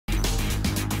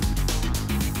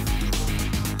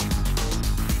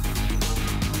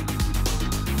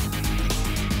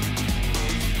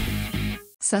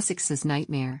Sussex's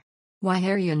nightmare. Why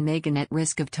Harry and Meghan at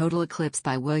risk of total eclipse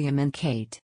by William and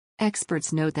Kate.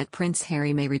 Experts note that Prince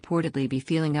Harry may reportedly be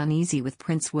feeling uneasy with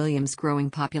Prince William's growing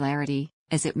popularity,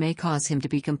 as it may cause him to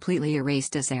be completely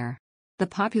erased as heir. The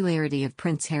popularity of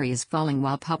Prince Harry is falling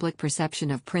while public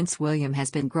perception of Prince William has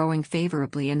been growing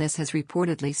favorably, and this has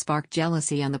reportedly sparked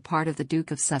jealousy on the part of the Duke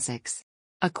of Sussex.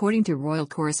 According to royal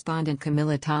correspondent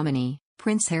Camilla Tominey,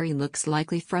 Prince Harry looks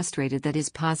likely frustrated that his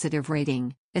positive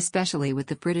rating, especially with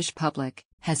the British public,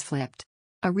 has flipped.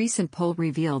 A recent poll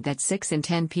revealed that 6 in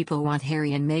 10 people want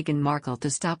Harry and Meghan Markle to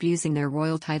stop using their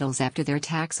royal titles after their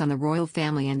attacks on the royal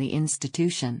family and the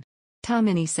institution.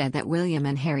 Tominey said that William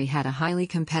and Harry had a highly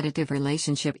competitive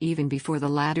relationship even before the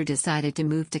latter decided to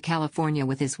move to California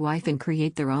with his wife and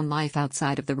create their own life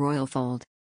outside of the royal fold.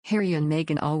 Harry and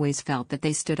Meghan always felt that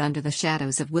they stood under the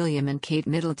shadows of William and Kate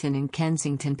Middleton in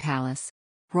Kensington Palace.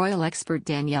 Royal expert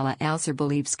Daniela Alser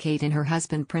believes Kate and her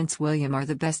husband Prince William are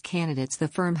the best candidates the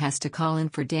firm has to call in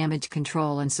for damage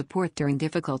control and support during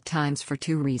difficult times for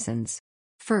 2 reasons.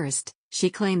 First,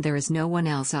 she claimed there is no one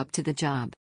else up to the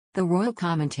job. The royal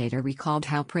commentator recalled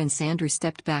how Prince Andrew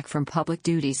stepped back from public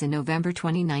duties in November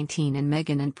 2019 and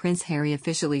Meghan and Prince Harry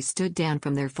officially stood down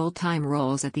from their full-time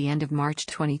roles at the end of March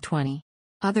 2020.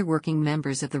 Other working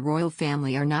members of the royal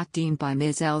family are not deemed by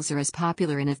Ms. Elser as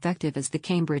popular and effective as the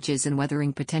Cambridges in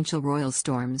weathering potential royal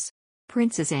storms.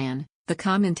 Princess Anne, the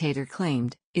commentator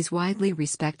claimed, is widely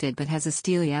respected but has a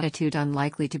steely attitude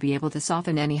unlikely to be able to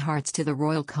soften any hearts to the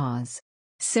royal cause.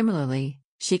 Similarly,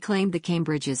 she claimed the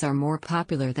Cambridges are more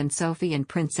popular than Sophie and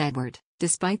Prince Edward,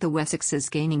 despite the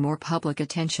Wessexes gaining more public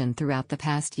attention throughout the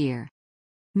past year.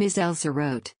 Ms. Elser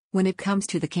wrote, "When it comes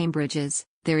to the Cambridges,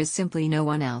 there is simply no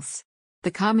one else." The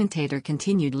commentator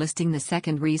continued listing the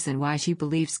second reason why she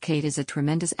believes Kate is a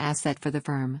tremendous asset for the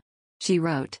firm. She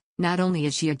wrote, "Not only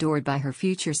is she adored by her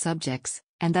future subjects,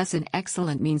 and thus an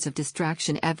excellent means of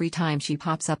distraction every time she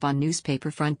pops up on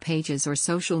newspaper front pages or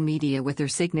social media with her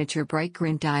signature bright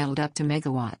grin dialed up to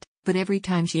megawatt, but every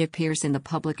time she appears in the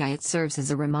public eye it serves as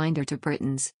a reminder to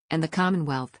Britons, and the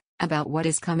Commonwealth, about what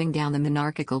is coming down the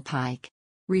monarchical pike."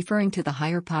 Referring to the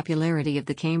higher popularity of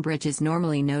the Cambridges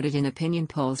normally noted in opinion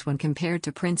polls when compared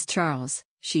to Prince Charles,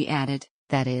 she added,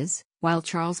 "That is, while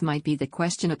Charles might be the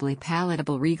questionably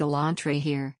palatable regal entree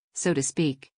here, so to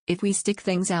speak, if we stick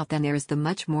things out then there is the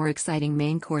much more exciting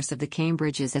main course of the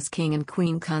Cambridges as King and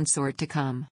Queen consort to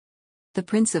come." The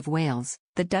Prince of Wales,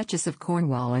 the Duchess of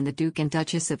Cornwall and the Duke and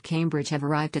Duchess of Cambridge have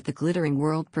arrived at the glittering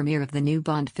world premiere of the new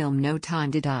Bond film No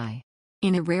Time to Die.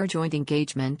 In a rare joint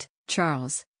engagement,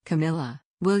 Charles, Camilla,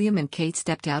 William and Kate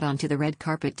stepped out onto the red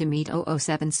carpet to meet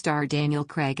 007 star Daniel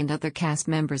Craig and other cast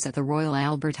members at the Royal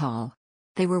Albert Hall.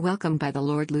 They were welcomed by the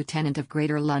Lord Lieutenant of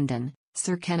Greater London,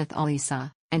 Sir Kenneth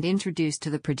Olisa, and introduced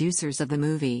to the producers of the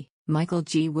movie, Michael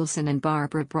G. Wilson and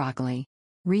Barbara Broccoli.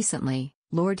 Recently,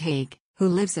 Lord Hague, who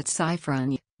lives at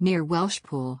Cyfron, near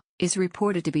Welshpool, is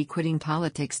reported to be quitting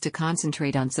politics to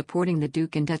concentrate on supporting the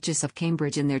Duke and Duchess of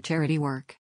Cambridge in their charity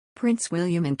work. Prince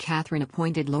William and Catherine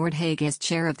appointed Lord Hague as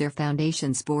chair of their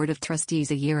foundation's board of trustees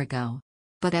a year ago.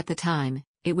 But at the time,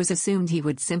 it was assumed he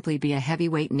would simply be a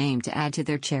heavyweight name to add to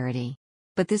their charity.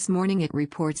 But this morning it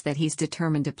reports that he's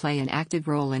determined to play an active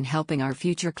role in helping our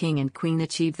future king and queen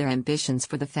achieve their ambitions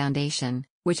for the foundation,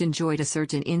 which enjoyed a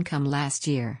surge in income last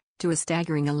year, to a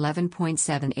staggering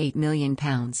 £11.78 million.